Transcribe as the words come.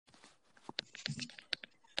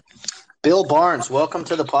Bill Barnes, welcome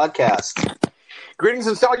to the podcast. Greetings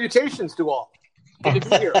and salutations to all. Good to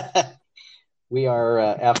be here. We are,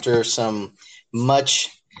 after some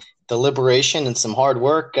much deliberation and some hard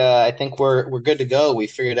work, I think we're good to go. We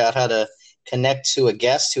figured out how to connect to a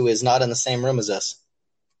guest who is not in the same room as us.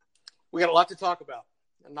 We got a lot to talk about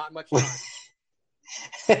and not much time.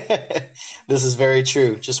 This is very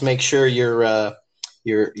true. Just make sure your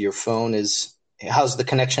phone is. How's the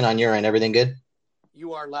connection on your end? Everything good?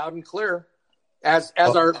 You are loud and clear. As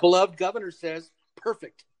our beloved governor says,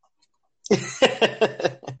 perfect.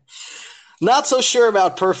 Not so sure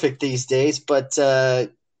about perfect these days, but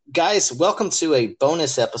guys, welcome to a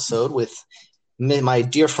bonus episode with my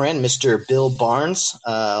dear friend, Mr. Bill Barnes.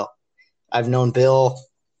 I've known Bill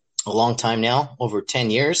a long time now, over 10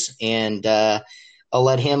 years, and I'll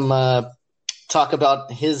let him talk about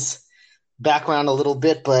his background a little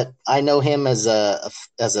bit, but I know him as a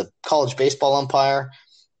college baseball umpire.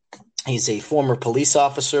 He's a former police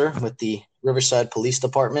officer with the Riverside Police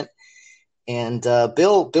Department. And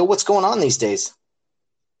Bill, what's going on these days?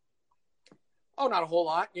 Oh, not a whole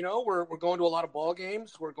lot. You know, we're going to a lot of ball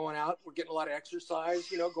games. We're going out. We're getting a lot of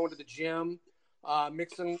exercise. You know, going to the gym,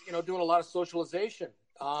 mixing. You know, doing a lot of socialization.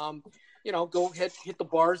 You know, go hit the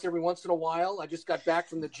bars every once in a while. I just got back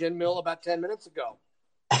from the gin mill about 10 minutes ago.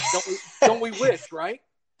 Don't we wish, right?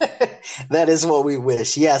 That is what we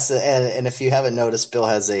wish. Yes, and if you haven't noticed,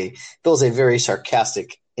 Bill's a very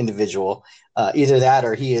sarcastic individual. Either that,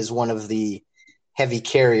 or he is one of the heavy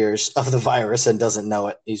carriers of the virus and doesn't know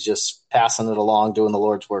it. He's just passing it along, doing the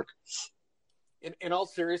Lord's work. In all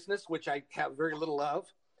seriousness, which I have very little of,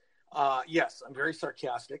 yes, I'm very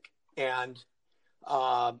sarcastic, and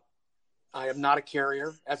I am not a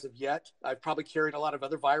carrier as of yet. I've probably carried a lot of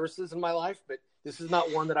other viruses in my life, but this is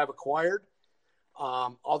not one that I've acquired.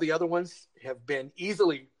 All the other ones have been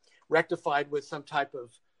easily rectified with some type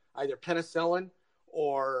of either penicillin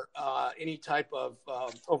or any type of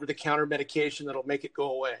over-the-counter medication that'll make it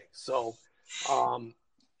go away. So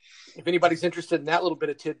if anybody's interested in that little bit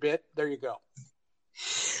of tidbit, there you go.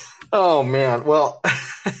 Oh, man. Well,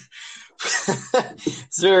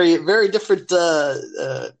 it's very, very different,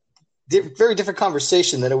 very different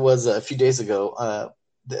conversation than it was a few days ago.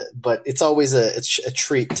 But it's always a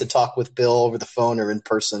treat to talk with Bill over the phone or in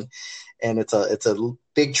person, and it's a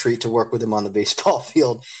big treat to work with him on the baseball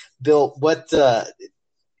field. Bill, what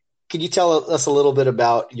can you tell us a little bit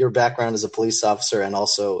about your background as a police officer and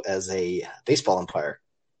also as a baseball umpire?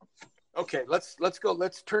 Okay, let's go.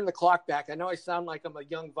 Let's turn the clock back. I know I sound like I'm a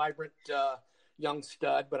young, vibrant, young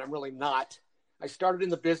stud, but I'm really not. I started in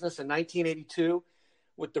the business in 1982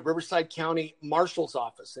 with the Riverside County Marshal's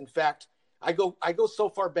Office. In fact, I go so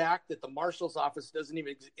far back that the Marshal's Office doesn't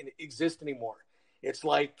even exist anymore. It's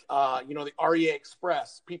like, the REA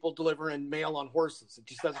Express, people delivering mail on horses. It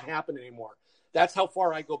just doesn't happen anymore. That's how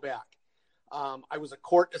far I go back. I was a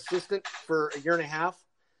court assistant for a year and a half.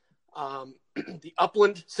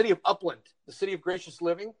 The city of Upland, the city of Gracious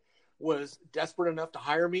Living, was desperate enough to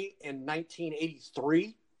hire me in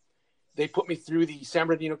 1983. They put me through the San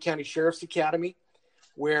Bernardino County Sheriff's Academy,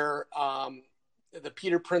 where the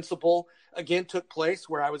Peter Principle again took place,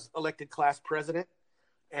 where I was elected class president.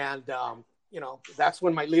 And, that's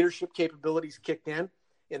when my leadership capabilities kicked in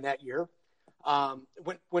that year.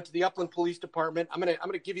 Went to the Upland Police Department. I'm going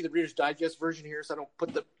to give you the Reader's Digest version here, so I don't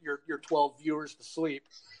put your 12 viewers to sleep.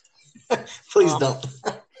 Please don't.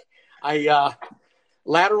 I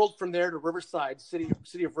lateraled from there to Riverside, city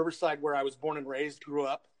of Riverside, where I was born and raised, grew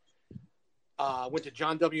up. Went to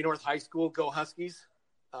John W. North High School, go Huskies.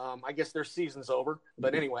 I guess their season's over,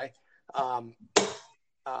 but anyway,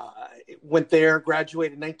 went there,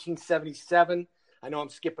 graduated in 1977. I know I'm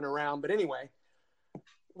skipping around, but anyway,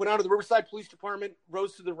 went out of the Riverside Police Department,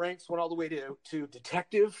 rose through the ranks, went all the way to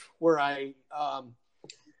detective, where I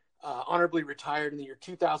honorably retired in the year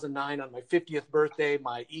 2009 on my 50th birthday.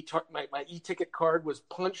 My e-ticket card was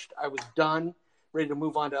punched. I was done, ready to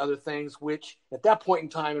move on to other things, which at that point in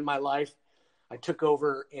time in my life, I took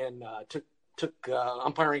over and took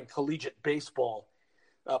umpiring collegiate baseball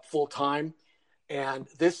full time. And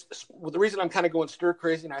the reason I'm kind of going stir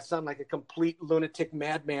crazy and I sound like a complete lunatic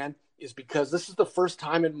madman is because this is the first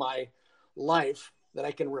time in my life that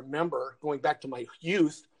I can remember, going back to my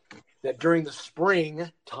youth, that during the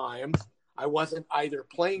spring time, I wasn't either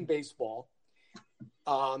playing baseball,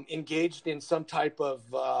 engaged in some type of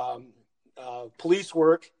police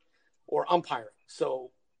work, or umpiring.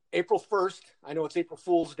 So April 1st, I know it's April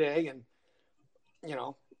Fool's Day, and,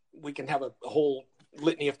 we can have a whole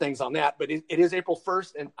litany of things on that, but it is April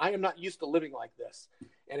 1st, and I am not used to living like this.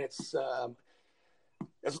 And it's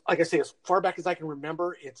like I say, as far back as I can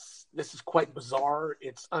remember, this is quite bizarre.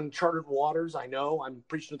 It's uncharted waters. I know I'm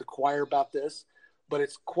preaching to the choir about this, but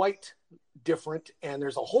it's quite different. And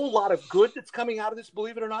there's a whole lot of good that's coming out of this.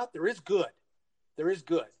 Believe it or not, there is good. There is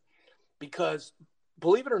good, because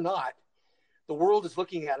believe it or not, the world is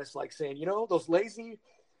looking at us like saying, those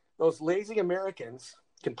lazy Americans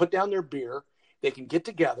can put down their beer. They can get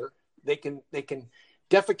together. They can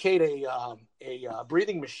defecate a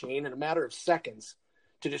breathing machine in a matter of seconds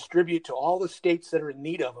to distribute to all the states that are in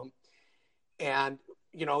need of them. And,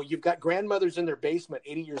 you've got grandmothers in their basement,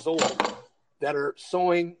 80 years old, that are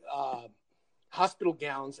sewing hospital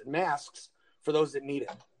gowns and masks for those that need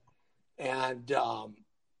it. And,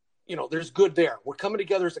 there's good there. We're coming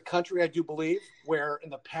together as a country, I do believe, where in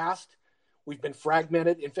the past we've been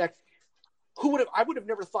fragmented. In fact, I would have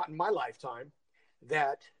never thought in my lifetime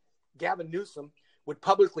that Gavin Newsom would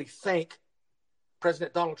publicly thank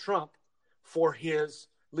President Donald Trump for his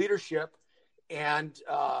leadership and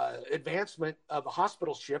advancement of a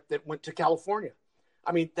hospital ship that went to California.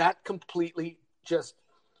 I mean, that completely just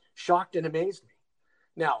shocked and amazed me.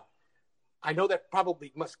 Now, I know that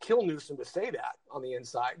probably must kill Newsom to say that on the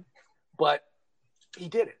inside, but he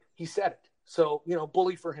did it. He said it. So,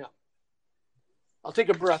 bully for him. I'll take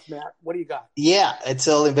a breath, Matt. What do you got? Yeah, it's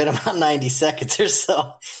only been about 90 seconds or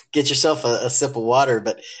so. Get yourself a sip of water,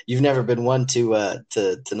 but you've never been one to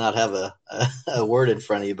not have a word in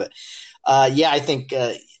front of you. But I think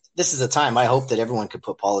this is a time I hope that everyone could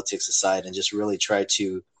put politics aside and just really try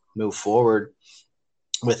to move forward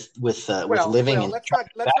with living. Well, let's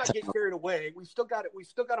not get carried away. We've still got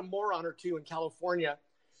a moron or two in California.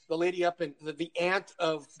 The lady up in the aunt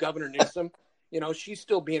of Governor Newsom, she's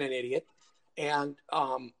still being an idiot. And,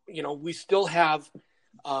 we still have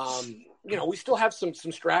some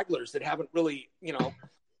stragglers that haven't really,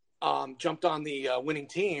 jumped on the winning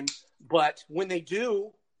team. But when they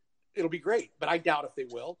do, it'll be great. But I doubt if they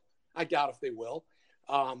will.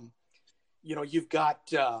 You've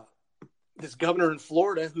got this governor in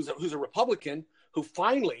Florida who's a Republican who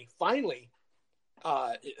finally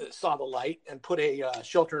saw the light and put a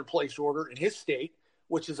shelter-in-place order in his state,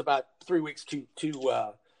 which is about 3 weeks too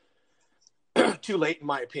late, in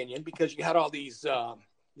my opinion, because you had all these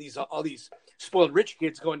spoiled rich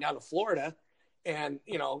kids going down to Florida and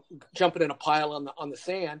jumping in a pile on the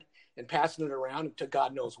sand and passing it around to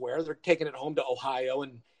God knows where. They're taking it home to Ohio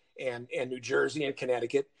and New Jersey and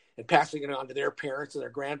Connecticut and passing it on to their parents and their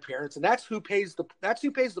grandparents, and that's who pays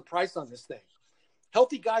the price on this thing.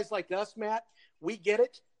 Healthy guys like us, Matt, we get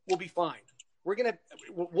it. We'll be fine.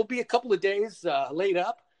 We'll be a couple of days laid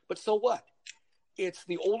up, but so what? It's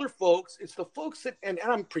the older folks. It's the folks that, and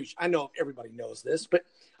I know everybody knows this, but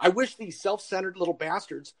I wish these self-centered little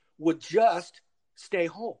bastards would just stay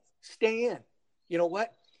home, stay in. You know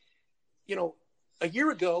what? A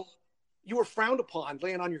year ago, you were frowned upon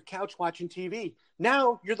laying on your couch watching TV.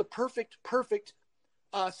 Now you're the perfect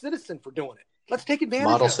citizen for doing it. Let's take advantage of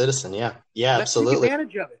it. Model citizen, yeah. Yeah, Let's absolutely. take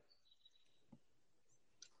advantage of it.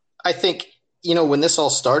 I think, when this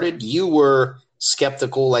all started, you were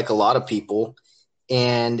skeptical like a lot of people,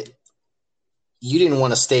 and you didn't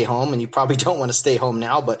want to stay home, and you probably don't want to stay home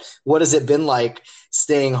now, but what has it been like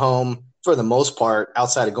staying home for the most part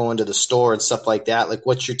outside of going to the store and stuff like that? Like,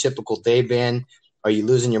 what's your typical day been? Are you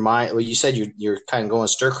losing your mind? Well, you said you're kind of going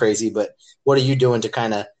stir crazy, but what are you doing to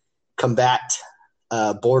kind of combat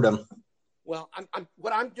boredom? Well,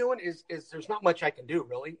 what I'm doing is there's not much I can do,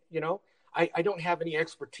 really. I don't have any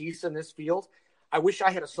expertise in this field. I wish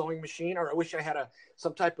I had a sewing machine, or I wish I had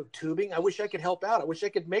some type of tubing. I wish I could help out. I wish I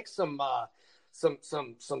could make some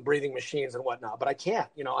breathing machines and whatnot, but I can't.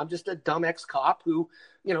 I'm just a dumb ex-cop who,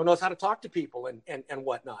 knows how to talk to people and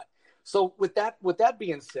whatnot. So with that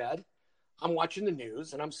being said, I'm watching the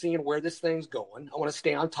news and I'm seeing where this thing's going. I want to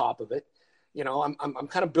stay on top of it. I'm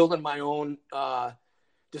kind of building my own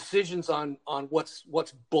decisions on what's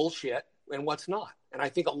bullshit and what's not. And I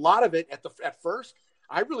think a lot of it at first,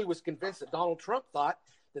 I really was convinced that Donald Trump thought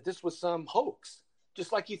that this was some hoax,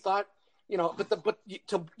 just like he thought, but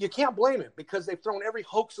you can't blame him, because they've thrown every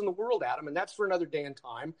hoax in the world at him. And that's for another day and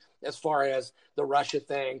time, as far as the Russia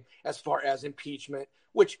thing, as far as impeachment,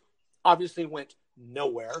 which obviously went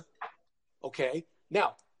nowhere. Okay.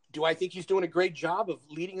 Now, do I think he's doing a great job of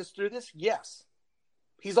leading us through this? Yes.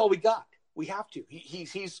 He's all we got. We have to.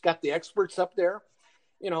 He's got the experts up there,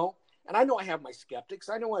 and I know I have my skeptics.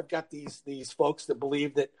 I know I've got these folks that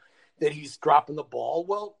believe that he's dropping the ball.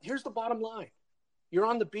 Well, here's the bottom line. You're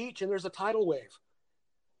on the beach and there's a tidal wave,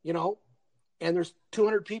 and there's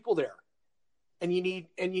 200 people there, and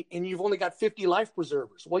you've only got 50 life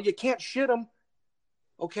preservers. Well, you can't shit them.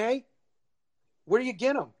 Okay. Where do you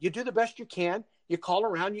get them? You do the best you can. you call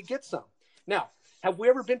around, you get some. Now, have we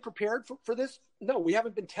ever been prepared for this? No, we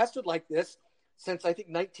haven't been tested like this since I think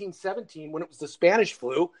 1917 when it was the Spanish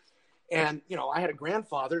flu. And, I had a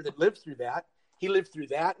grandfather that lived through that. He lived through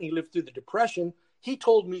that, and he lived through the Depression. He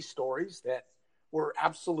told me stories that were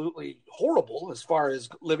absolutely horrible as far as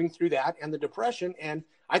living through that and the Depression. And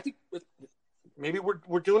I think maybe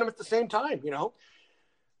we're doing them at the same time.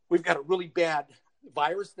 We've got a really bad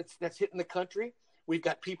virus that's hitting the country. We've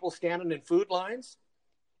got people standing in food lines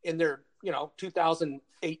in their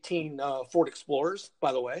 2018 Ford Explorers,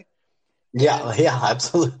 by the way. Yeah,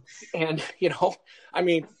 absolutely. And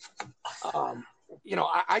I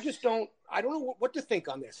just don't know what to think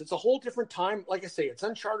on this. It's a whole different time. Like I say, it's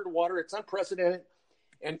uncharted water. It's unprecedented.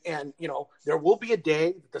 And there will be a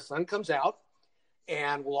day that the sun comes out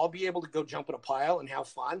and we'll all be able to go jump in a pile and have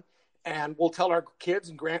fun. And we'll tell our kids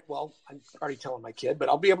and I'm already telling my kid, but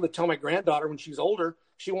I'll be able to tell my granddaughter when she's older.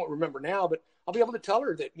 She won't remember now, but I'll be able to tell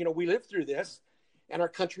her that, we lived through this and our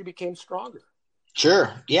country became stronger.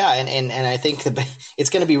 Sure. Yeah. And I think it's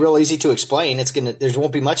going to be real easy to explain. There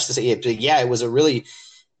won't be much to say. But yeah, it was a really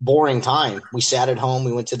boring time. We sat at home.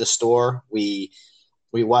 We went to the store. We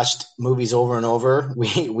watched movies over and over.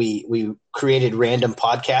 We created random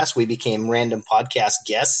podcasts. We became random podcast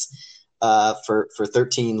guests for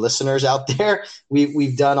 13 listeners out there.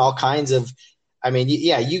 We've done all kinds of,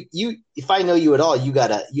 you if I know you at all, you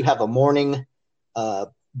have a morning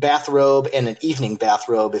bathrobe and an evening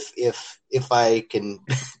bathrobe if I can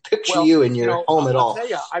picture you in your home at all. I'll tell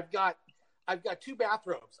you, I've got two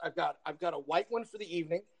bathrobes. I've got a white one for the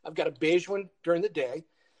evening. I've got a beige one during the day.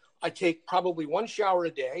 I take probably one shower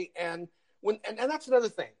a day, and that's another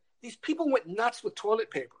thing. These people went nuts with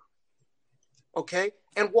toilet paper, okay,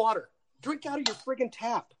 and water. Drink out of your friggin'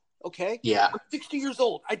 tap, okay? Yeah. I'm 60 years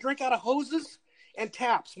old. I drank out of hoses and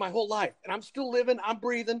taps my whole life, and I'm still living. I'm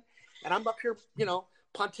breathing, and I'm up here,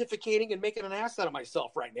 pontificating and making an ass out of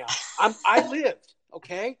myself right now. I lived,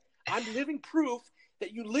 okay? I'm living proof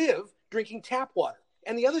that you live drinking tap water.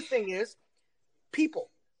 And the other thing is,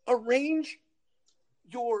 people, arrange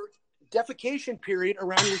your defecation period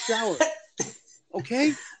around your shower,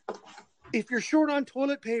 okay? If you're short on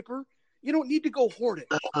toilet paper, you don't need to go hoard it.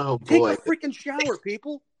 Oh, boy. Take a freaking shower,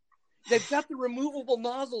 people. They've got the removable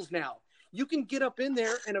nozzles now. You can get up in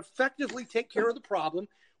there and effectively take care of the problem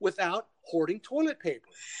without hoarding toilet paper.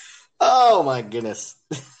 Oh my goodness.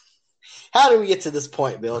 How did we get to this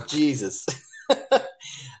point, Bill? Jesus.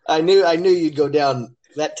 I knew you'd go down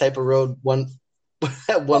that type of road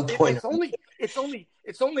at one point. It's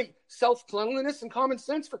only self-cleanliness and common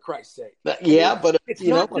sense, for Christ's sake. But it's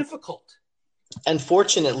not difficult.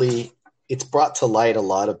 Unfortunately, it's brought to light a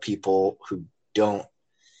lot of people who don't.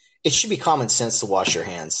 It should be common sense to wash your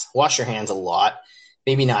hands. Wash your hands a lot.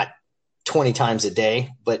 Maybe not 20 times a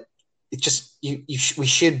day, but it just we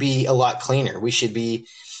should be a lot cleaner. We should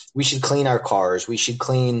clean our cars. We should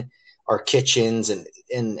clean our kitchens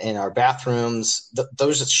and our bathrooms.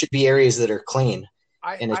 Those should be areas that are clean.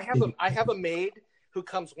 I have a maid who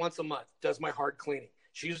comes once a month, does my hard cleaning.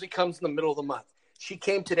 She usually comes in the middle of the month. She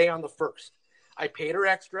came today on the 1st. I paid her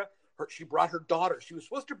extra. She brought her daughter. She was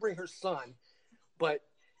supposed to bring her son, but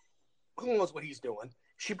who knows what he's doing.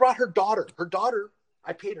 She brought her daughter. Her daughter,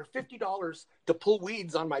 I paid her $50 to pull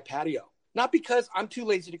weeds on my patio. Not because I'm too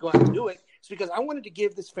lazy to go out and do it. It's because I wanted to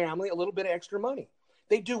give this family a little bit of extra money.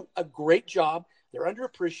 They do a great job. They're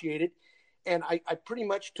underappreciated. And I pretty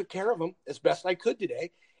much took care of them as best I could today.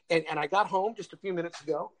 And I got home just a few minutes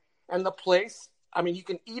ago. And the place, you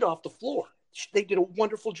can eat off the floor. They did a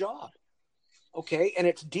wonderful job. Okay. And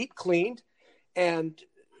it's deep cleaned. And,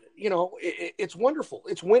 it's wonderful.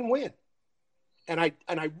 It's win-win. And I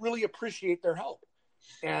really appreciate their help.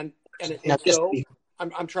 And so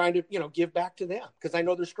I'm trying to, give back to them because I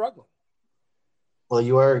know they're struggling. Well,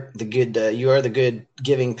 you are the good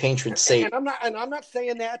giving patron saint. And I'm not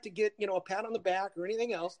saying that to get, a pat on the back or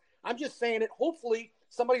anything else. I'm just saying it. Hopefully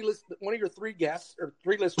somebody one of your 3 guests or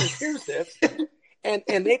 3 listeners hears this and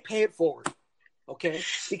they pay it forward. Okay.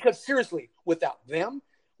 Because seriously, without them,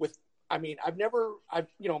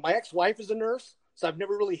 my ex-wife is a nurse, so I've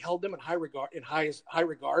never really held them in high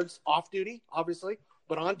regards off duty, obviously,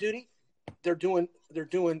 but on duty, they're doing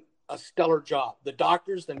a stellar job. The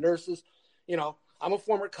doctors, the nurses, I'm a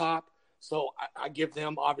former cop, so I give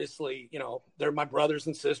them, obviously, they're my brothers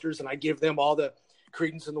and sisters, and I give them all the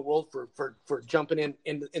credence in the world for jumping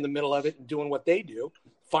in the middle of it and doing what they do.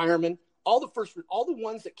 Firemen, all the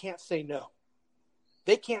ones that can't say no.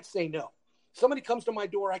 They can't say no. Somebody comes to my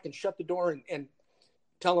door, I can shut the door and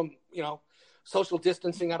tell them, social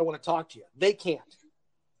distancing, I don't want to talk to you. They can't.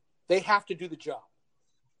 They have to do the job.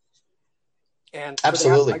 And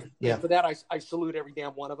Absolutely. for that, I salute every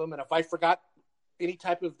damn one of them. And if I forgot any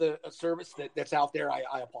type of the service that's out there,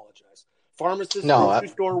 I apologize. Pharmacists, grocery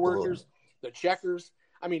store workers, the checkers.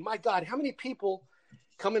 I mean, my God, how many people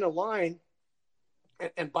come in a line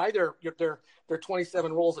and buy their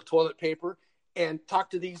 27 rolls of toilet paper and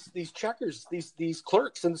talk to these checkers, these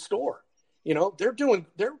clerks in the store? You know,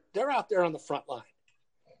 they're out there on the front line.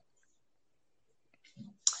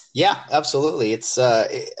 Yeah, absolutely. It's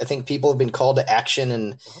I think people have been called to action,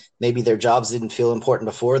 and maybe their jobs didn't feel important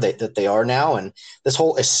before that they are now. And this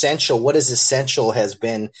whole essential, what is essential, has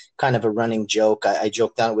been kind of a running joke. I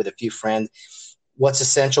joked on it with a few friends. What's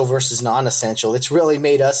essential versus non-essential? It's really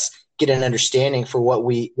made us get an understanding for what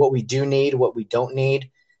we do need, what we don't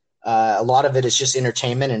need. A lot of it is just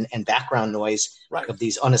entertainment and background noise of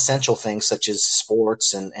these unessential things such as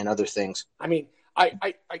sports and other things. I mean,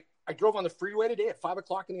 I drove on the freeway today at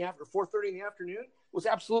 5:00 in the afternoon, 4:30 in the afternoon. It was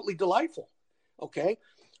absolutely delightful. Okay.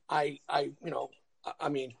 I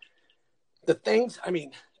mean, the things, I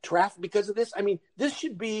mean, traffic because of this. I mean, this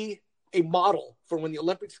should be a model for when the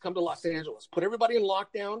Olympics come to Los Angeles. Put everybody in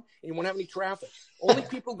lockdown and you won't have any traffic. Only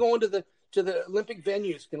people going to the Olympic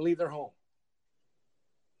venues can leave their home.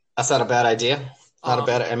 That's not a bad idea.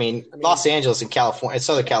 I mean, Los Angeles and California,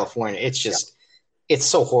 Southern California, it's just, it's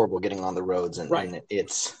so horrible getting on the roads, and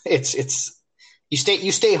it's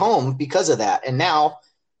you stay home because of that. And now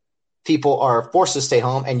people are forced to stay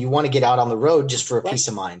home, and you want to get out on the road just for a peace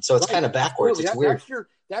of mind. So it's kind of backwards. It's weird.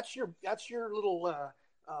 That's your little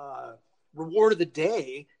reward of the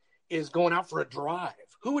day is going out for a drive.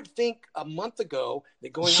 Who would think a month ago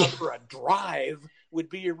that going out for a drive would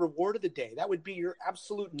be your reward of the day? That would be your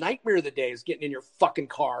absolute nightmare of the day, is getting in your fucking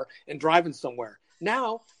car and driving somewhere.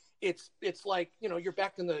 Now it's like, you know, you're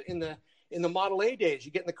back in the Model A days.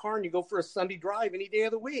 You get in the car and you go for a Sunday drive any day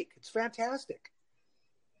of the week. It's fantastic.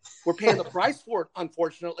 We're paying the price for it,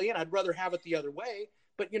 unfortunately, and I'd rather have it the other way.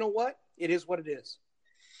 But you know what? It is what it is.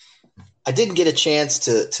 I didn't get a chance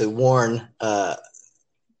to warn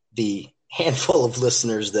the handful of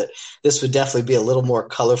listeners that this would definitely be a little more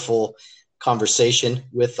colorful conversation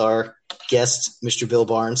with our guest, Mr. Bill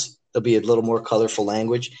Barnes. There'll be a little more colorful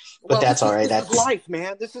language, but that's all right. This is life,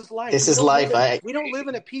 man. This is life. This is life. We don't live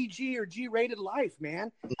in a PG or G-rated life,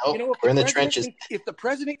 man. No, you know, we're in the trenches. If the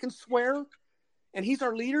president can swear and he's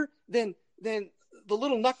our leader, then the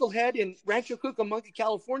little knucklehead in Rancho Cucamonga,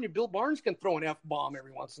 California, Bill Barnes, can throw an F-bomb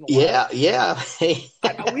every once in a while. Yeah.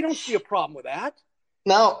 We don't see a problem with that.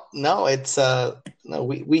 No, it's no.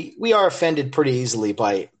 We are offended pretty easily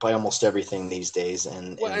by almost everything these days,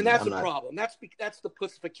 and that's the problem. That's the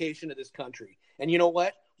pussification of this country. And you know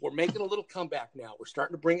what? We're making a little comeback now. We're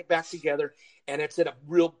starting to bring it back together, and it's at a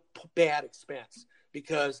real bad expense.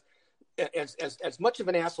 Because as much of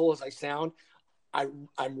an asshole as I sound, I'm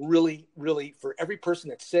really, really, for every person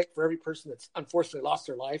that's sick, for every person that's unfortunately lost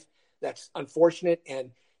their life, that's unfortunate. And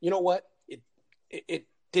you know what? It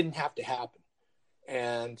didn't have to happen.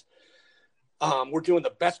 And we're doing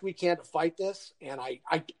the best we can to fight this. And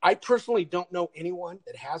I personally don't know anyone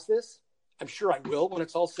that has this. I'm sure I will when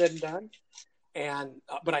it's all said and done. And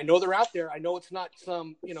but I know they're out there. I know it's not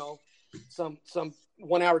some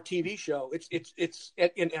 1 hour TV show. It's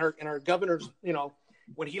in our governor's, you know,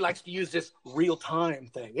 when he likes to use this real time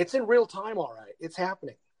thing. It's in real time, all right. It's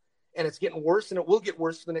happening, and it's getting worse, and it will get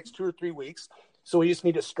worse for the next 2 or 3 weeks. So we just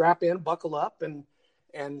need to strap in, buckle up, and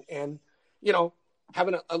you know, have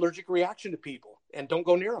an allergic reaction to people, and don't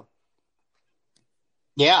go near them.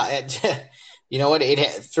 Yeah, you know what?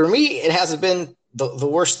 For me, it hasn't been the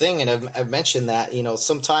worst thing, and I've mentioned that. You know,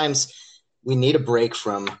 sometimes we need a break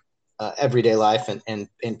from everyday life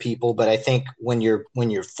and people, but I think when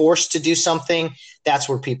you're forced to do something, that's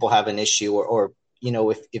where people have an issue, or you know,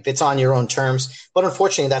 if it's on your own terms. But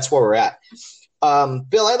unfortunately, that's where we're at.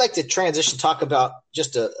 Bill, I'd like to transition, talk about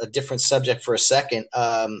just a different subject for a second.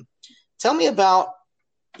 Tell me about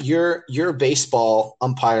your baseball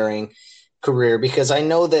umpiring career, because I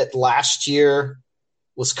know that last year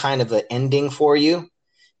was kind of an ending for you.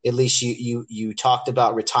 At least you talked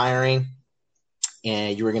about retiring,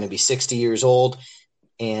 and you were going to be 60 years old.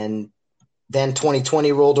 And then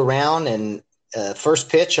 2020 rolled around, and first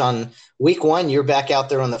pitch on week 1, you're back out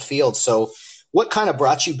there on the field. So what kind of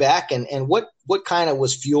brought you back, and what kind of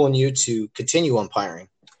was fueling you to continue umpiring?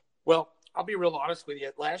 Well, I'll be real honest with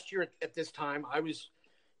you. Last year at this time, I was,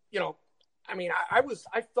 you know, I mean,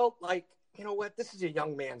 I felt like, you know what, this is a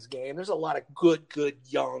young man's game. There's a lot of good,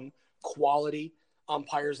 young, quality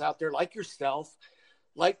umpires out there like yourself,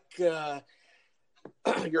 like your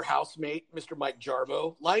housemate, Mr. Mike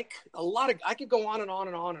Jarbo, like a lot of, I could go on and on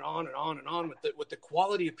and on and on and on and on with the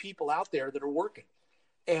quality of people out there that are working.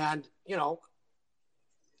 And, you know,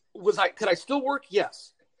 could I still work?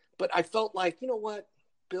 Yes. But I felt like, you know what,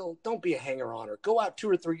 Bill, don't be a hanger-oner. Go out 2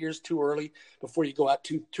 or 3 years too early before you go out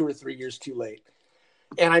two or 3 years too late.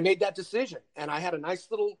 And I made that decision. And I had a nice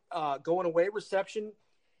little going away reception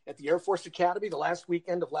at the Air Force Academy the last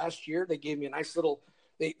weekend of last year. They gave me a nice little,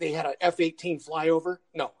 they had an F-18 flyover.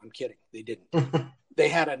 No, I'm kidding. They didn't. They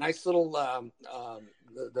had a nice little,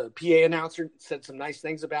 the PA announcer said some nice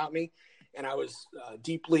things about me. And I was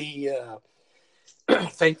deeply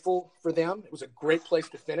thankful for them. It was a great place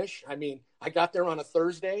to finish. I mean, I got there on a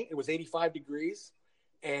Thursday. It was 85 degrees.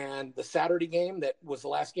 And the Saturday game that was the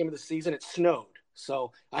last game of the season, it snowed.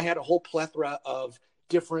 So I had a whole plethora of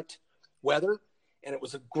different weather, and it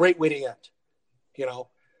was a great way to end,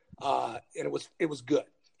 and it was good.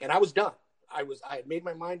 And I was done. I had made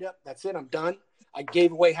my mind up. That's it. I'm done. I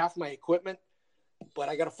gave away half my equipment, but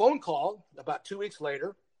I got a phone call about 2 weeks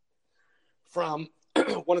later from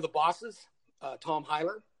one of the bosses, Tom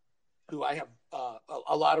Heiler, who I have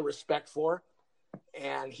a lot of respect for.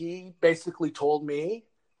 And he basically told me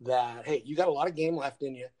that, hey, you got a lot of game left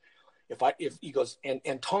in you. If he goes,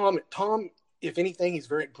 and Tom, if anything, he's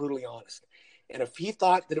very brutally honest. And if he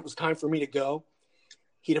thought that it was time for me to go,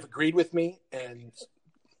 he'd have agreed with me and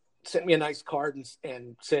sent me a nice card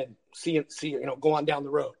and said, see you, go on down the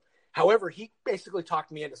road. However, he basically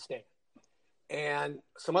talked me into staying, and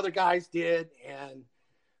some other guys did. And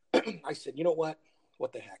I said, you know what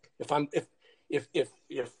the heck?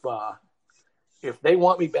 If they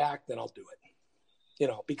want me back, then I'll do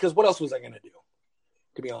it, because what else was I going to do?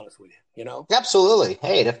 To be honest with you, Absolutely.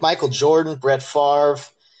 Hey, if Michael Jordan, Brett Favre,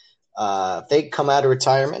 they come out of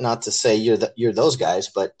retirement, not to say you're those guys,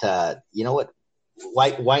 but you know what?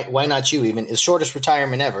 Why not you? Even as shortest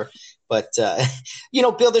retirement ever. But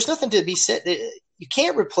Bill, there's nothing to be said. You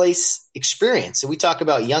can't replace experience. So we talk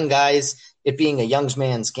about young guys, it being a young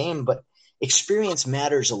man's game, but experience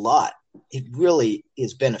matters a lot. It really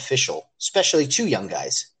is beneficial, especially to young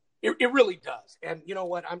guys. It really does. And you know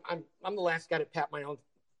what? I'm the last guy to pat my own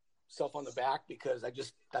self on the back, because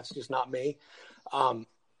that's just not me.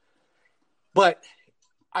 But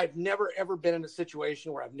I've never, ever been in a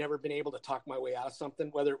situation where I've never been able to talk my way out of something,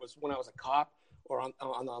 whether it was when I was a cop or on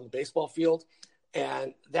the baseball field.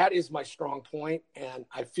 And that is my strong point. And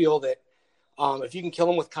I feel that if you can kill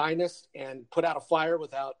them with kindness and put out a fire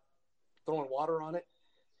without throwing water on it,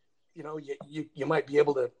 you might be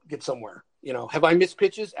able to get somewhere. Have I missed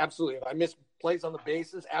pitches? Absolutely. Have I missed plays on the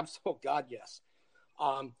bases? Absolutely. God, yes.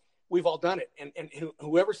 We've all done it. And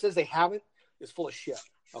whoever says they haven't is full of shit.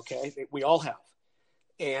 Okay. We all have.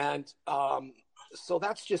 And so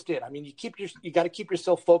that's just it. I mean, you got to keep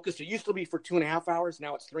yourself focused. It used to be for 2.5 hours.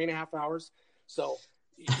 Now it's 3.5 hours. So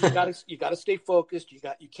you got to stay focused. You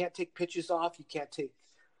can't take pitches off. You can't take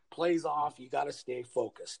plays off. You got to stay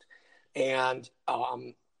focused. And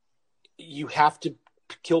you have to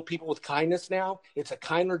kill people with kindness now. It's a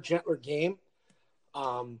kinder, gentler game.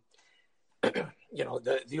 The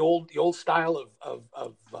old style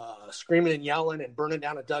of screaming and yelling and burning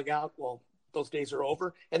down a dugout. Well, those days are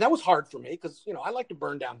over. And that was hard for me because, I like to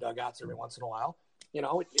burn down dugouts every once in a while.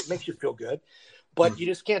 It makes you feel good, but you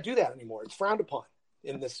just can't do that anymore. It's frowned upon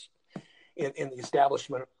in the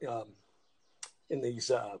establishment, in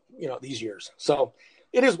these years. So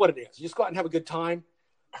it is what it is. You just go out and have a good time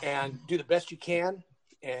and do the best you can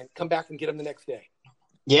and come back and get them the next day.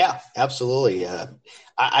 Yeah, absolutely.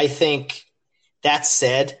 I think that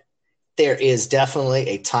said, there is definitely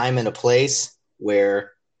a time and a place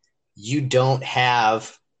where you don't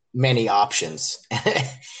have many options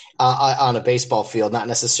on a baseball field, not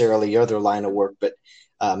necessarily your other line of work, but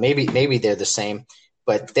maybe they're the same.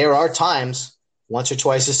 But there are times once or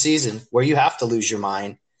twice a season where you have to lose your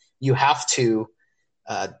mind. You have to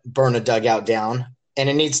burn a dugout down. And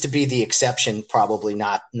it needs to be the exception, probably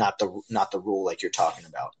not the rule like you're talking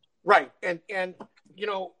about. Right. And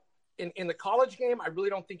in the college game, I really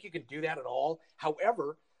don't think you can do that at all.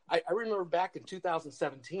 However, I remember back in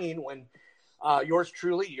 2017 when yours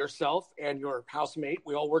truly, yourself, and your housemate,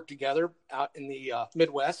 we all worked together out in the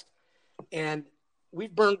Midwest, and we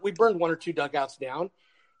burned 1 or 2 dugouts down,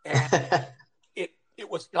 and it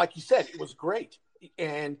was, like you said, it was great.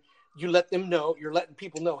 And you're letting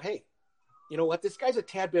people know, hey, you know what, this guy's a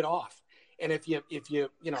tad bit off. And if you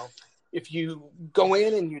go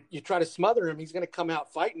in and you try to smother him, he's going to come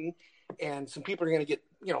out fighting, and some people are going to get,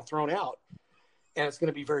 thrown out, and it's going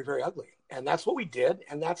to be very, very ugly. And that's what we did.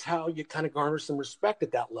 And that's how you kind of garner some respect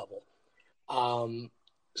at that level.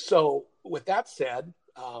 So with that said,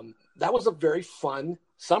 that was a very fun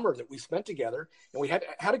summer that we spent together, and we had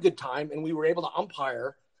a good time, and we were able to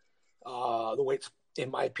umpire the way it's,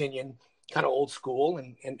 in my opinion, kind of old school,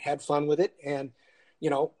 and had fun with it. And you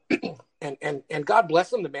know, and God bless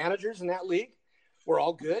them, the managers in that league were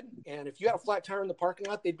all good. And if you had a flat tire in the parking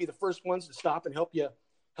lot, they'd be the first ones to stop and help you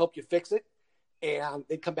fix it. And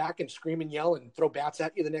they'd come back and scream and yell and throw bats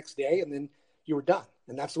at you the next day, and then you were done.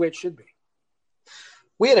 And that's the way it should be.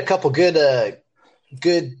 We had a couple good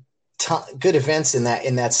events in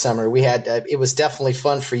that summer. We had it was definitely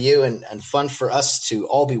fun for you and fun for us to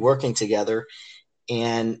all be working together.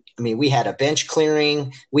 And I mean, we had a bench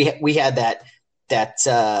clearing. We had that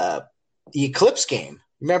the Eclipse game.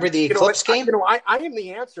 Remember the Eclipse game? I am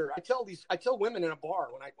the answer. I tell women in a bar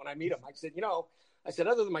when I meet them. I said,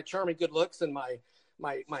 other than my charming good looks and my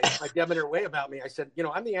debonair way about me, I said,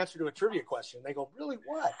 I'm the answer to a trivia question. They go, really,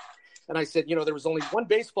 what? And I said, there was only one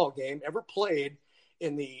baseball game ever played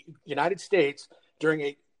in the United States during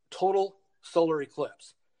a total solar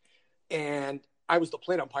eclipse, and I was the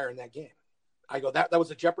plate umpire in that game. I go, that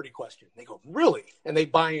was a Jeopardy question. They go, really? And they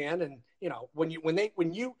buy in, and when you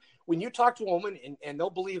talk to a woman and they'll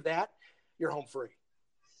believe that, you're home free.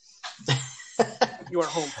 You are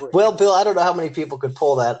home free. Well, Bill, I don't know how many people could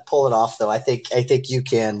pull it off, though. I think you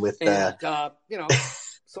can with. And,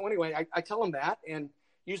 so anyway, I tell them that, and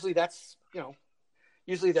usually that's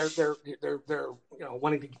usually they're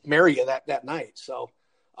wanting to marry you that night. So,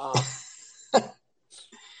 it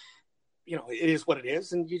is what it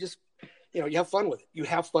is, and you just you have fun with it. You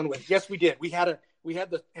have fun with it. Yes, we did.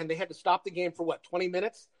 And they had to stop the game for what, 20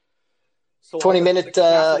 minutes? So 20-minute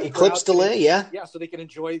eclipse delay, yeah. Yeah, so they can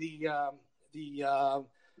enjoy the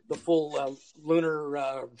full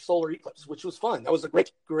lunar solar eclipse, which was fun. That was a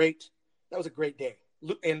great day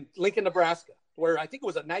in Lincoln, Nebraska, where I think it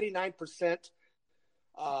was a 99%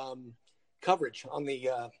 coverage on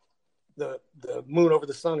the moon over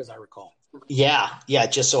the sun, as I recall. Yeah,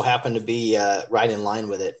 it just so happened to be right in line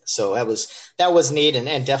with it. So that was neat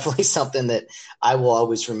and definitely something that I will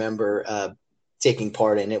always remember taking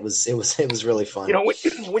part in. It was really fun.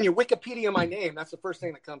 When you Wikipedia my name, that's the first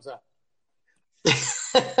thing that comes up.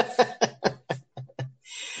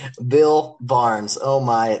 Bill Barnes. Oh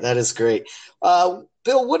my, that is great. Bill,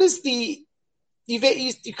 what is you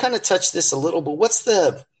kind of touched this a little, but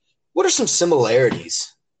what are some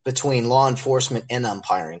similarities between law enforcement and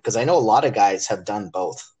umpiring? Because I know a lot of guys have done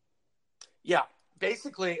both. Yeah,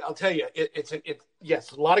 basically, I'll tell you,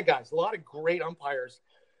 yes, a lot of guys, a lot of great umpires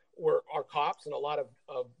are cops, and a lot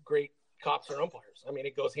of great cops are umpires. I mean,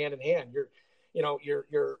 it goes hand in hand.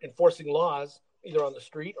 You're enforcing laws either on the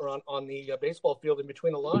street or on the baseball field in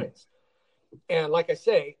between the lines. And like I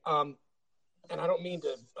say, and I don't mean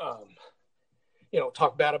to,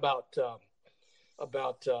 talk bad about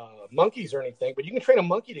monkeys or anything, but you can train a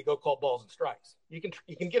monkey to go call balls and strikes. You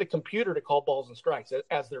can get a computer to call balls and strikes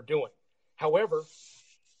as they're doing. However,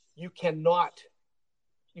 you cannot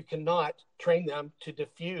train them to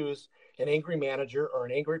diffuse an angry manager or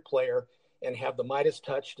an angry player and have the Midas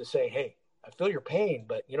touch to say, hey, I feel your pain,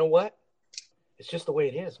 but you know what? It's just the way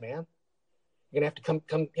it is, man. You're going to have to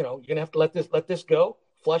come, you're going to have to let this go,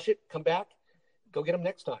 flush it, come back, go get them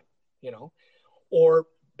next time, or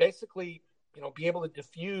basically, be able to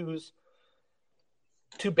diffuse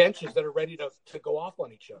two benches that are ready to go off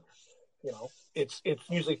on each other. It's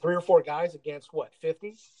usually 3 or 4 guys against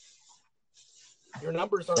 50. Your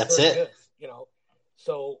numbers aren't very good,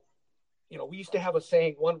 So, we used to have a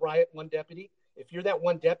saying, one riot, one deputy. If you're that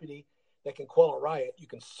one deputy that can quell a riot, you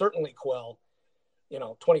can certainly quell,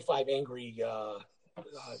 25 angry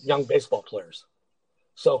young baseball players.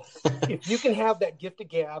 So if you can have that gift of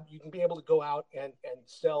gab, you can be able to go out and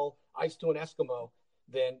sell ice to an Eskimo,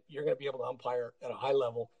 then you're going to be able to umpire at a high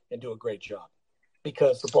level and do a great job.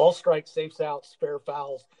 Because the ball strike, safe outs, fair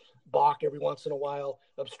fouls, balk every once in a while,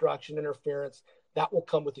 obstruction, interference, that will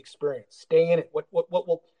come with experience. Stay in it. What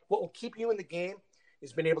will keep you in the game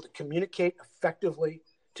is being able to communicate effectively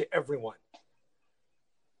to everyone.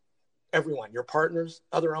 Everyone, your partners,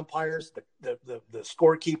 other umpires, the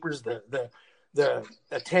scorekeepers, the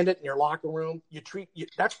attendant in your locker room.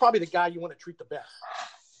 That's probably the guy you want to treat the best.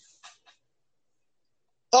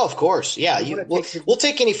 Oh, of course. Yeah. We'll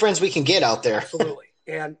take any friends we can get out there. Absolutely.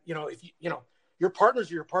 And, if your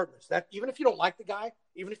partners are your partners, that even if you don't like the guy,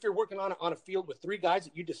 even if you're working on a field with 3 guys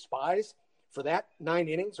that you despise for that 9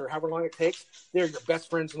 innings or however long it takes, they're your best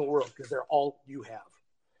friends in the world because they're all you have.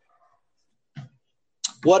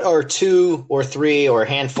 What are 2 or 3 or a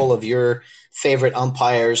handful of your favorite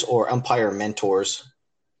umpires or umpire mentors?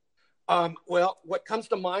 Well, what comes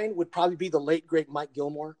to mind would probably be the late, great Mike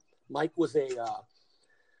Gilmore. Mike was a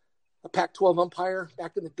Pac-12 umpire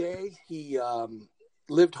back in the day. He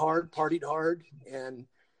lived hard, partied hard, and,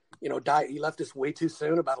 died. He left us way too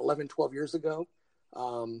soon, about 11, 12 years ago.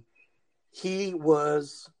 He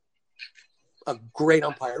was a great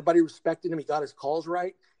umpire. Everybody respected him. He got his calls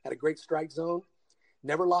right, had a great strike zone,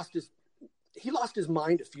 never lost he lost his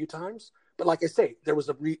mind a few times. But like I say, there was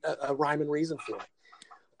a rhyme and reason for it.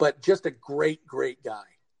 But just a great, great guy.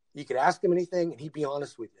 You could ask him anything, and he'd be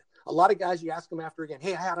honest with you. A lot of guys, you ask them after again,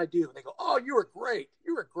 hey, how'd I do? And they go, oh, you were great.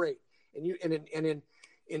 You were great. And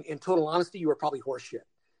in total honesty, you were probably horse shit.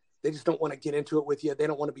 They just don't want to get into it with you. They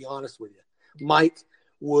don't want to be honest with you. Mike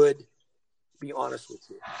would be honest with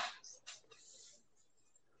you.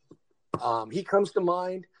 He comes to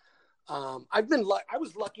mind. I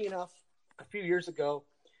was lucky enough a few years ago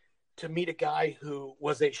to meet a guy who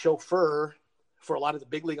was a chauffeur for a lot of the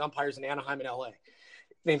big league umpires in Anaheim and LA.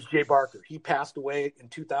 His name's Jay Barker. He passed away in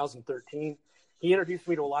 2013. He introduced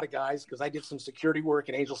me to a lot of guys because I did some security work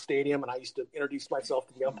in Angel Stadium, and I used to introduce myself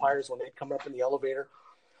to the umpires when they'd come up in the elevator.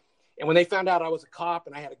 And when they found out I was a cop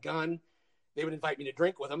and I had a gun, they would invite me to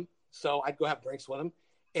drink with them. So I'd go have drinks with them.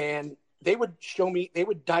 And they would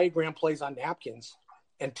diagram plays on napkins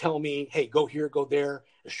and tell me, hey, go here, go there.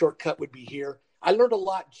 A shortcut would be here. I learned a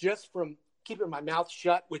lot just from keeping my mouth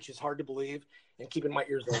shut, which is hard to believe, and keeping my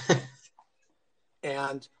ears open.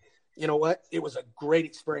 And you know what? It was a great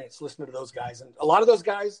experience listening to those guys. And a lot of those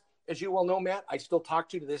guys, as you well know, Matt, I still talk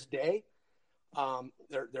to this day. I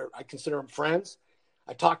consider them friends.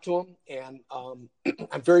 I talk to them, and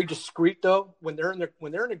I'm very discreet though. When they're in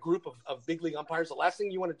a group of big league umpires, the last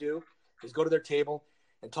thing you want to do is go to their table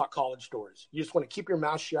and talk college stories. You just want to keep your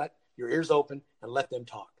mouth shut, your ears open, and let them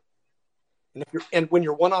talk. And when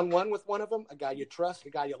you're one-on-one with one of them, a guy you trust, a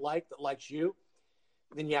guy you like that likes you,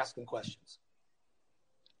 then you ask them questions.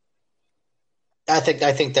 I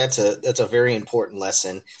think that's a very important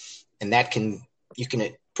lesson, and you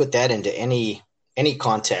can put that into any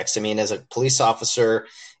context. I mean, as a police officer,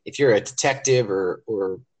 if you're a detective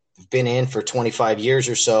or been in for 25 years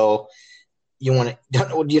or so, you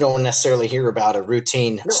don't necessarily hear about a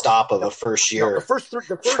routine stop of a first year.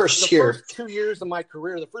 The first 2 years of my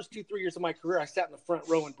career, the first 2-3 years of my career, I sat in the front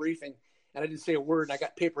row in briefing, and I didn't say a word. And I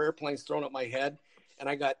got paper airplanes thrown at my head, and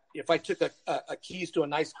if I took a keys to a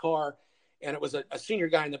nice car, and it was a senior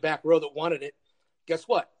guy in the back row that wanted it, guess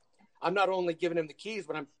what? I'm not only giving him the keys,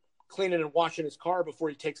 but I'm cleaning and washing his car before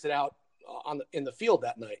he takes it out in the field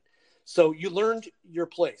that night. So you learned your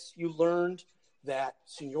place. You learned that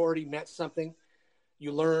seniority meant something.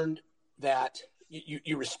 You learned that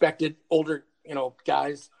you respected older,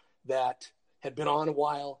 guys that had been on a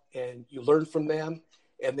while, and you learned from them.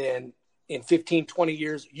 And then in 15, 20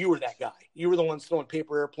 years, you were that guy. You were the one throwing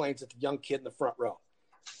paper airplanes at the young kid in the front row.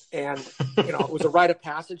 And, it was a rite of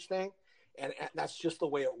passage thing. And that's just the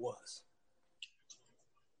way it was.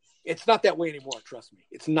 It's not that way anymore. Trust me.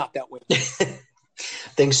 It's not that way.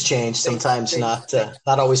 Things change. Sometimes not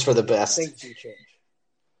always for the best. Things do change.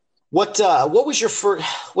 What's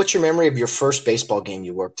your memory of your first baseball game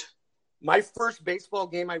you worked? My first baseball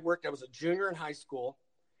game I worked, I was a junior in high school.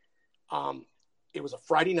 It was a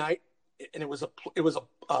Friday night, and it was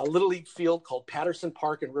a little league field called Patterson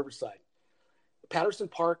Park in Riverside. Patterson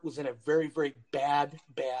Park was in a very, very bad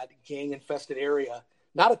gang infested area.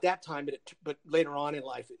 Not at that time, but later on in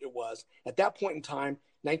life it was. At that point in time,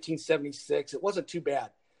 1976, it wasn't too bad.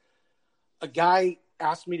 A guy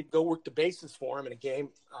asked me to go work the bases for him in a game.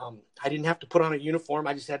 I didn't have to put on a uniform.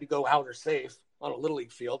 I just had to go out or safe on a little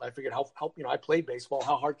league field. I figured how I played baseball.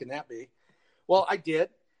 How hard can that be? Well, I did,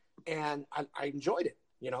 and I enjoyed it.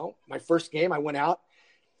 My first game, I went out,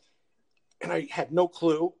 and I had no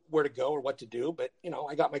clue where to go or what to do. But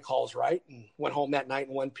I got my calls right and went home that night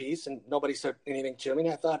in one piece, and nobody said anything to me.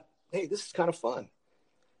 And I thought, hey, this is kind of fun.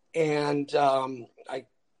 And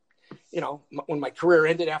when my career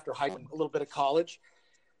ended after a little bit of college,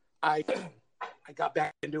 I got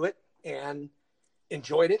back into it and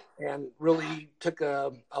enjoyed it and really took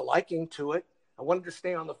a liking to it. I wanted to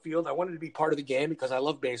stay on the field. I wanted to be part of the game because I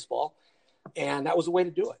love baseball, and that was a way to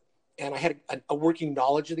do it. And I had a working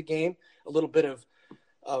knowledge of the game, a little bit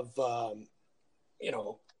of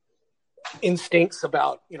instincts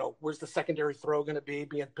about, where's the secondary throw going to be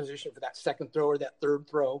in position for that second throw or that third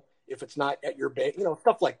throw if it's not at your base,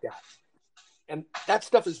 stuff like that. And that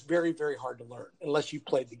stuff is very, very hard to learn unless you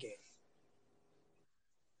played the game.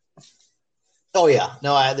 Oh, yeah.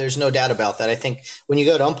 No, there's no doubt about that. I think when you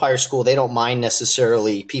go to umpire school, they don't mind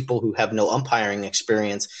necessarily people who have no umpiring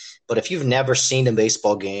experience. But if you've never seen a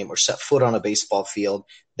baseball game or set foot on a baseball field,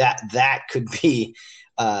 that could be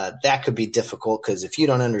difficult, because if you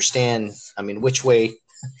don't understand, which way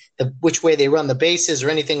they run the bases or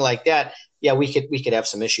anything like that, yeah, we could have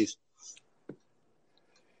some issues.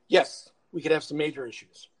 Yes, we could have some major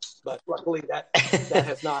issues, but luckily that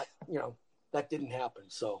has not, that didn't happen.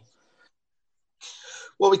 So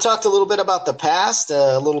Well, we talked a little bit about the past,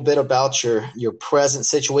 a little bit about your present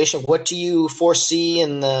situation. What do you foresee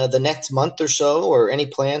in the next month or so, or any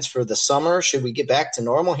plans for the summer? Should we get back to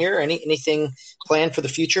normal here? Anything planned for the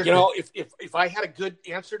future? You know, if I had a good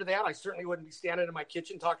answer to that, I certainly wouldn't be standing in my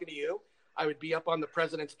kitchen talking to you. I would be up on the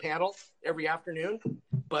president's panel every afternoon.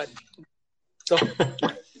 But so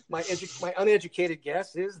my uneducated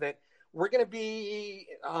guess is that we're going to be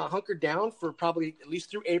hunkered down for probably at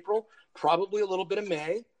least through April, probably a little bit of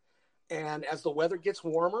May. And as the weather gets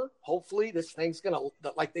warmer, hopefully this thing's going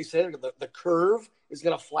to, like they said, the curve is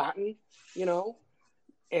going to flatten, you know,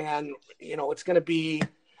 and, you know, it's going to be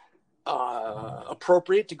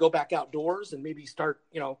appropriate to go back outdoors and maybe start,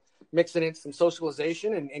 you know, mixing in some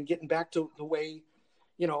socialization and getting back to the way,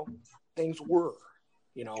 you know, things were,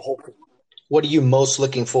 you know, hopefully. What are you most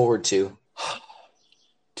looking forward to?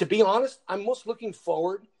 To be honest, I'm most looking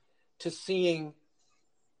forward to seeing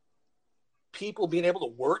people being able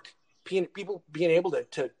to work, people being able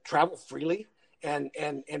to travel freely and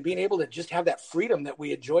being able to just have that freedom that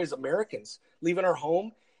we enjoy as Americans, leaving our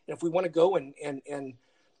home. And if we want to go and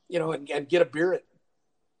you know, and get a beer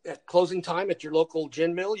at closing time at your local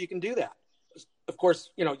gin mill, you can do that. Of course,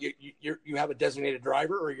 you know, you have a designated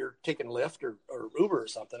driver or you're taking Lyft or Uber or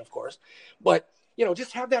something, of course, but you know,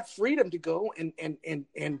 just have that freedom to go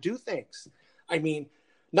and do things. I mean,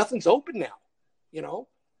 nothing's open now, you know.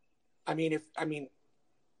 I mean,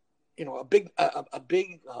 you know, a big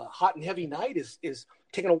hot and heavy night is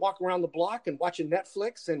taking a walk around the block and watching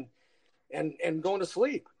Netflix and going to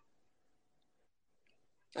sleep.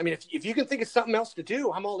 I mean, if you can think of something else to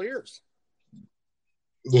do, I'm all ears.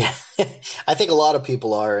 Yeah, I think a lot of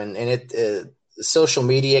people are, and it social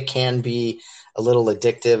media can be a little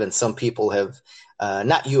addictive, and some people have,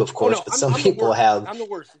 not you, of course, but some people have. I'm the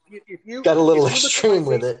worst. If you got a little extreme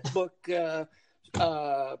with it. Facebook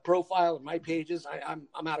profile and my pages,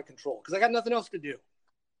 I'm out of control because I got nothing else to do.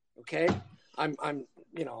 Okay, I'm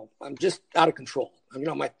you know, I'm just out of control. You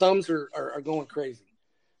know, my thumbs are going crazy,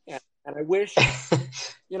 and I wish.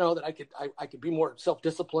 You know, that I could be more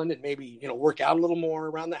self-disciplined and maybe, you know, work out a little more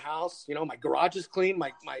around the house. You know, my garage is clean.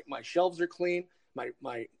 My shelves are clean.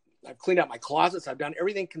 I've cleaned out my closets. I've done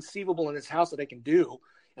everything conceivable in this house that I can do.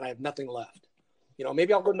 And I have nothing left. You know,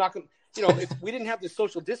 maybe I'll go knock on, you know, if we didn't have this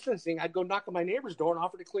social distancing, I'd go knock on my neighbor's door and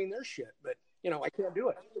offer to clean their shit. But, you know, I can't do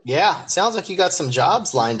it. Yeah. Sounds like you got some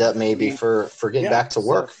jobs lined up maybe for getting back to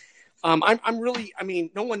work. So, I'm really, I mean,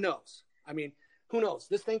 no one knows. I mean, who knows?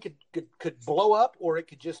 This thing could blow up or it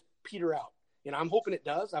could just peter out. You know, I'm hoping it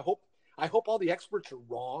does. I hope all the experts are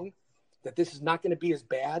wrong, that this is not going to be as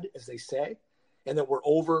bad as they say, and that we're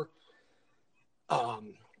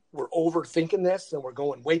overthinking this and we're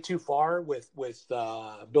going way too far with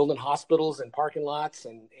building hospitals and parking lots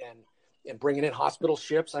and bringing in hospital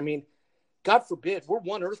ships. I mean, God forbid, we're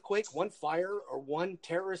one earthquake, one fire, or one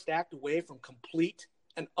terrorist act away from complete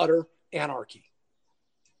and utter anarchy,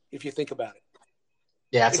 if you think about it.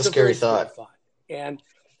 Yeah, it's a scary thought. And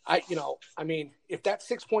I mean, if that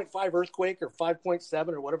 6.5 earthquake or 5.7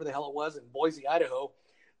 or whatever the hell it was in Boise, Idaho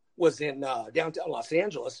was in downtown Los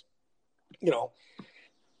Angeles, you know,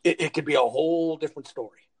 it could be a whole different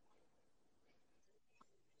story.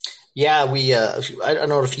 Yeah, I don't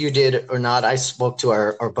know if you did or not. I spoke to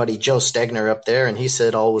our buddy Joe Stegner up there, and he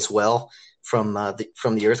said all was well from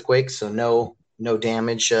the earthquake. So no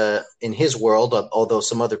damage in his world, although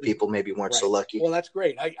some other people maybe weren't so lucky. Well, that's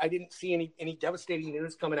great. I didn't see any devastating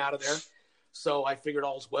news coming out of there, so I figured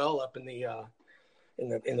all's well up in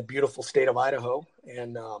the beautiful state of Idaho.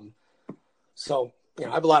 And so, you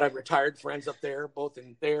know, I have a lot of retired friends up there, both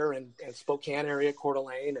in there and Spokane area, Coeur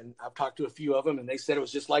d'Alene, and I've talked to a few of them, and they said it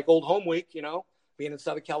was just like old home week, you know, being in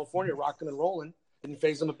Southern California, rocking and rolling, didn't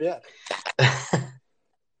faze them a bit.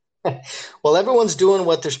 Well, everyone's doing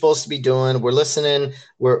what they're supposed to be doing. We're listening.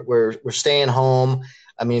 We're staying home.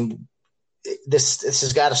 I mean, this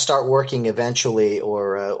has got to start working eventually,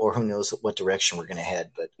 or who knows what direction we're going to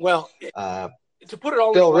head. But well, to put it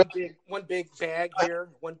all Bill, in one big bag here,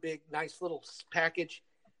 one big nice little package,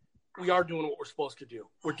 we are doing what we're supposed to do.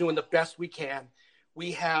 We're doing the best we can.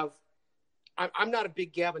 We have. I'm not a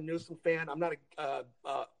big Gavin Newsom fan. I'm not a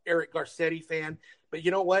Eric Garcetti fan. But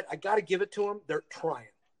you know what? I got to give it to them. They're trying.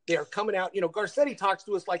 They are coming out. You know, Garcetti talks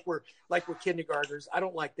to us like we're kindergartners. I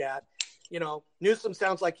don't like that. You know, Newsom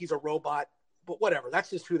sounds like he's a robot, but whatever. That's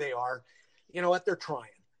just who they are. You know what? They're trying.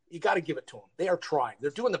 You got to give it to them. They are trying. They're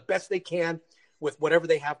doing the best they can with whatever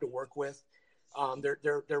they have to work with.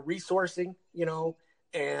 They're resourcing, you know,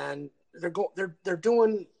 and they're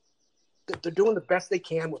doing the best they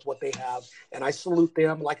can with what they have. And I salute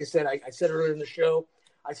them. Like I said, I said earlier in the show,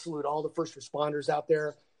 I salute all the first responders out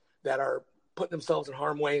there that are putting themselves in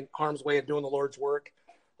harm's way and doing the Lord's work.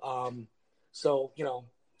 So,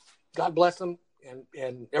 God bless them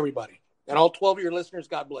and everybody. And all 12 of your listeners,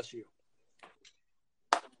 God bless you.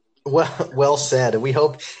 Well said. We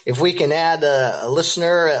hope if we can add a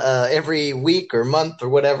listener every week or month or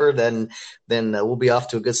whatever, then we'll be off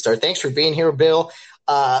to a good start. Thanks for being here, Bill.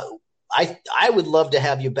 I would love to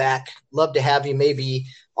have you back. Love to have you maybe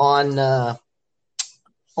on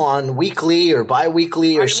weekly or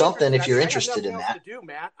bi-weekly or something if you're interested in that. To do,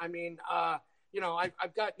 Matt. I mean,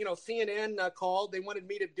 I've got CNN called. They wanted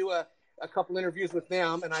me to do a couple interviews with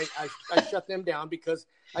them, and I shut them down because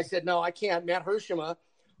I said no, I can't. Matt Hershima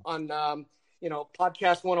on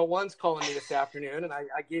Podcast 101's calling me this afternoon, and I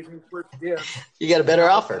gave him first dibs. You got a better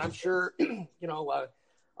offer. And I'm sure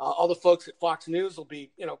all the folks at Fox News will be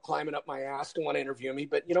climbing up my ass to want to interview me.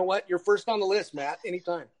 But you know what? You're first on the list, Matt.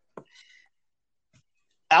 Anytime.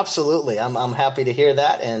 Absolutely, I'm happy to hear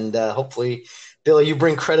that, and hopefully, Bill, you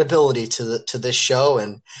bring credibility to this show,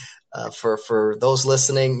 and for those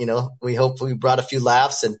listening, we hope we brought a few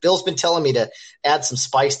laughs. And Bill's been telling me to add some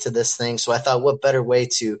spice to this thing, so I thought, what better way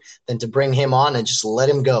than to bring him on and just let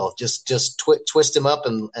him go, just twist him up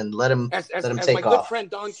and let him take off. As my good friend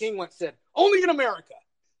Don King once said, only in America.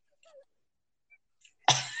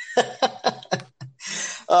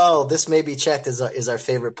 Oh, this may be checked as our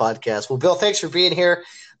favorite podcast. Well, Bill, thanks for being here.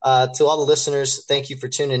 To all the listeners, thank you for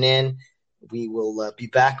tuning in. We will be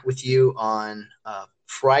back with you on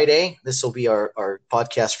Friday. This will be our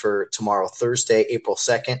podcast for tomorrow, Thursday, April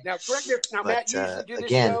 2nd. Now, correct me. Now, Matt, you usually do this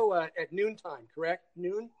show at noontime, correct?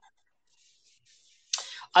 Noon?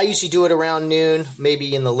 I usually do it around noon,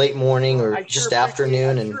 maybe in the late morning or just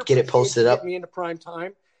afternoon, and get it posted up. Get me into prime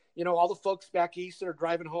time. All the folks back east that are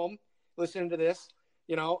driving home listening to this,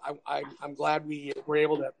 I'm glad we were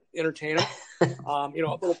able to entertain them. A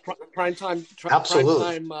little prime time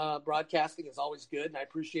broadcasting is always good, and I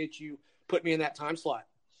appreciate you putting me in that time slot.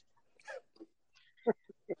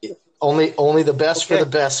 Only the best for the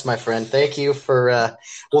best, my friend. Thank you for.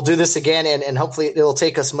 We'll do this again, and hopefully it'll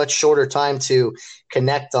take us much shorter time to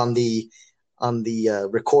connect on the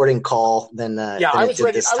recording call than I was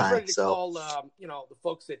ready to call the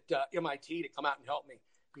folks at MIT to come out and help me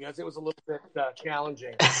because it was a little bit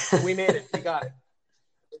challenging. We made it. We got it.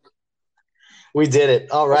 We did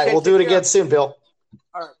it. All right. Okay, we'll do it again soon, Bill.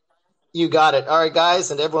 All right. You got it. All right,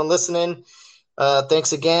 guys, and everyone listening,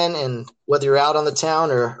 thanks again. And whether you're out on the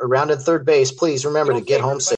town or around at third base, please remember to get home safe.